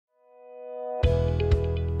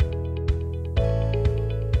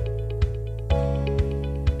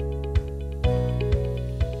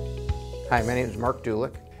Hi, my name is Mark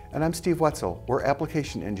Dulick. And I'm Steve Wetzel. We're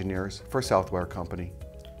application engineers for Southwire Company.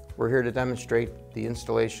 We're here to demonstrate the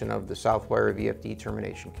installation of the Southwire VFD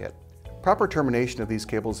Termination Kit. Proper termination of these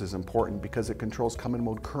cables is important because it controls common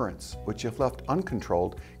mode currents, which if left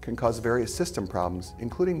uncontrolled can cause various system problems,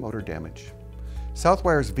 including motor damage.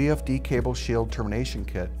 Southwire's VFD Cable Shield Termination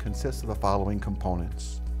Kit consists of the following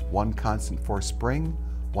components: one constant force spring,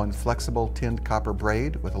 one flexible tinned copper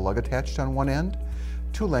braid with a lug attached on one end,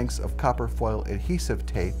 2 lengths of copper foil adhesive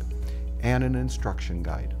tape, and an instruction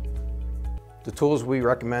guide. The tools we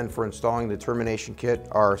recommend for installing the termination kit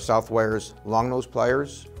are Southwire's long nose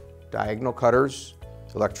pliers, diagonal cutters,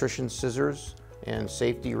 electrician's scissors, and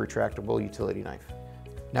safety retractable utility knife.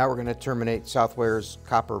 Now we're going to terminate Southwire's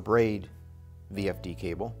copper braid VFD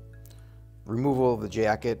cable. Removal of the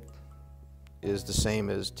jacket is the same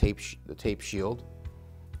as the tape shield,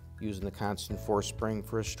 using the constant force spring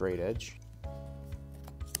for a straight edge.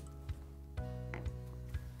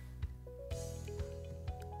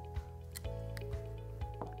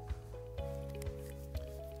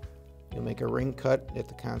 You'll make a ring cut at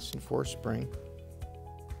the constant force spring.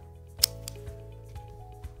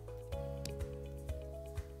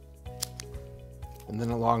 And then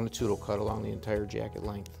a longitudinal cut along the entire jacket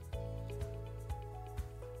length.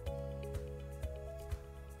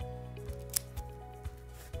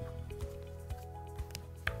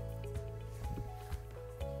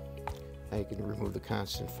 Now you can remove the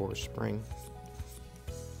constant force spring.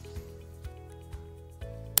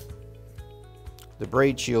 The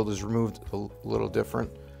braid shield is removed a little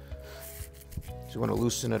different. So you want to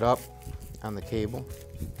loosen it up on the cable.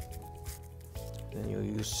 Then you'll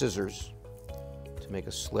use scissors to make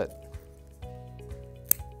a slit.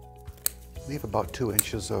 Leave about 2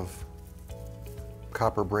 inches of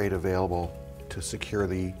copper braid available to secure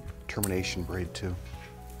the termination braid to.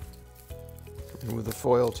 Remove the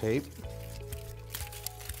foil tape.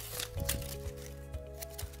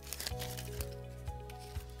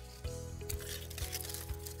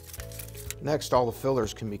 Next, all the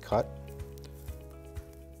fillers can be cut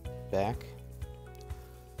back,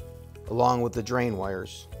 along with the drain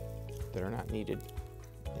wires that are not needed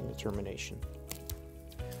in the termination.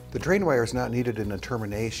 The drain wire is not needed in a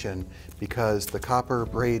termination because the copper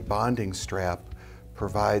braid bonding strap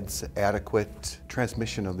provides adequate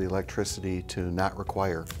transmission of the electricity to not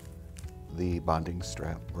require the bonding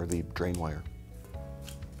strap or the drain wire.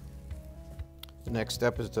 The next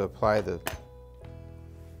step is to apply the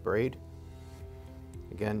braid.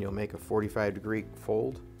 Again, you'll make a 45-degree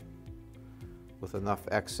fold with enough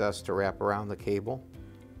excess to wrap around the cable.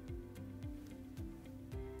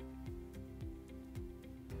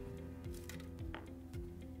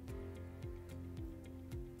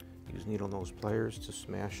 Use needle nose pliers to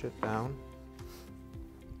smash it down.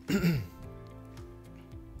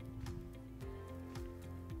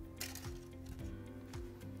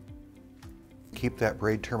 Keep that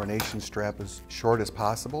braid termination strap as short as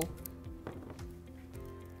possible.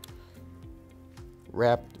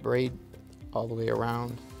 Wrap the braid all the way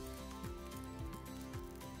around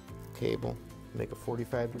the cable. Make a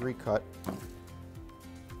 45-degree cut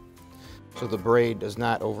so the braid does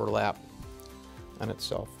not overlap on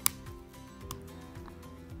itself.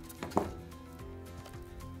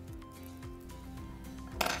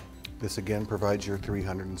 This again provides your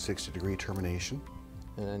 360-degree termination.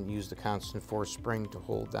 And then use the constant force spring to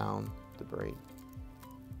hold down the braid.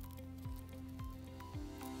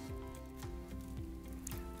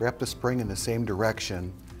 Wrap the spring in the same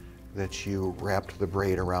direction that you wrapped the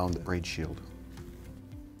braid around the braid shield.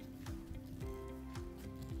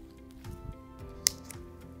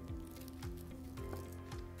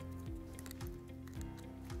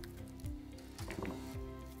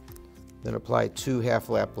 Then apply 2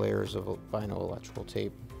 half-lap layers of vinyl electrical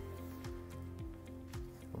tape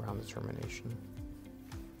around the termination.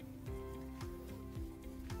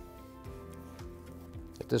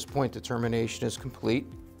 At this point, the termination is complete,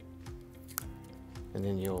 and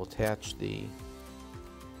then you'll attach the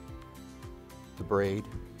braid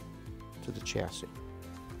to the chassis.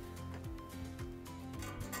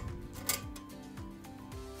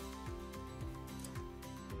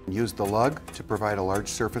 Use the lug to provide a large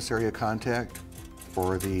surface area contact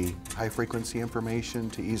for the high frequency information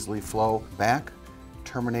to easily flow back.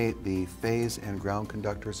 Terminate the phase and ground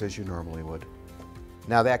conductors as you normally would.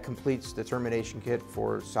 Now that completes the termination kit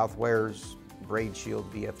for Southwire's Braid Shield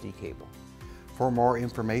VFD cable. For more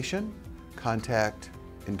information, contact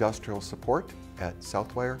industrial support at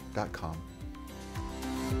southwire.com.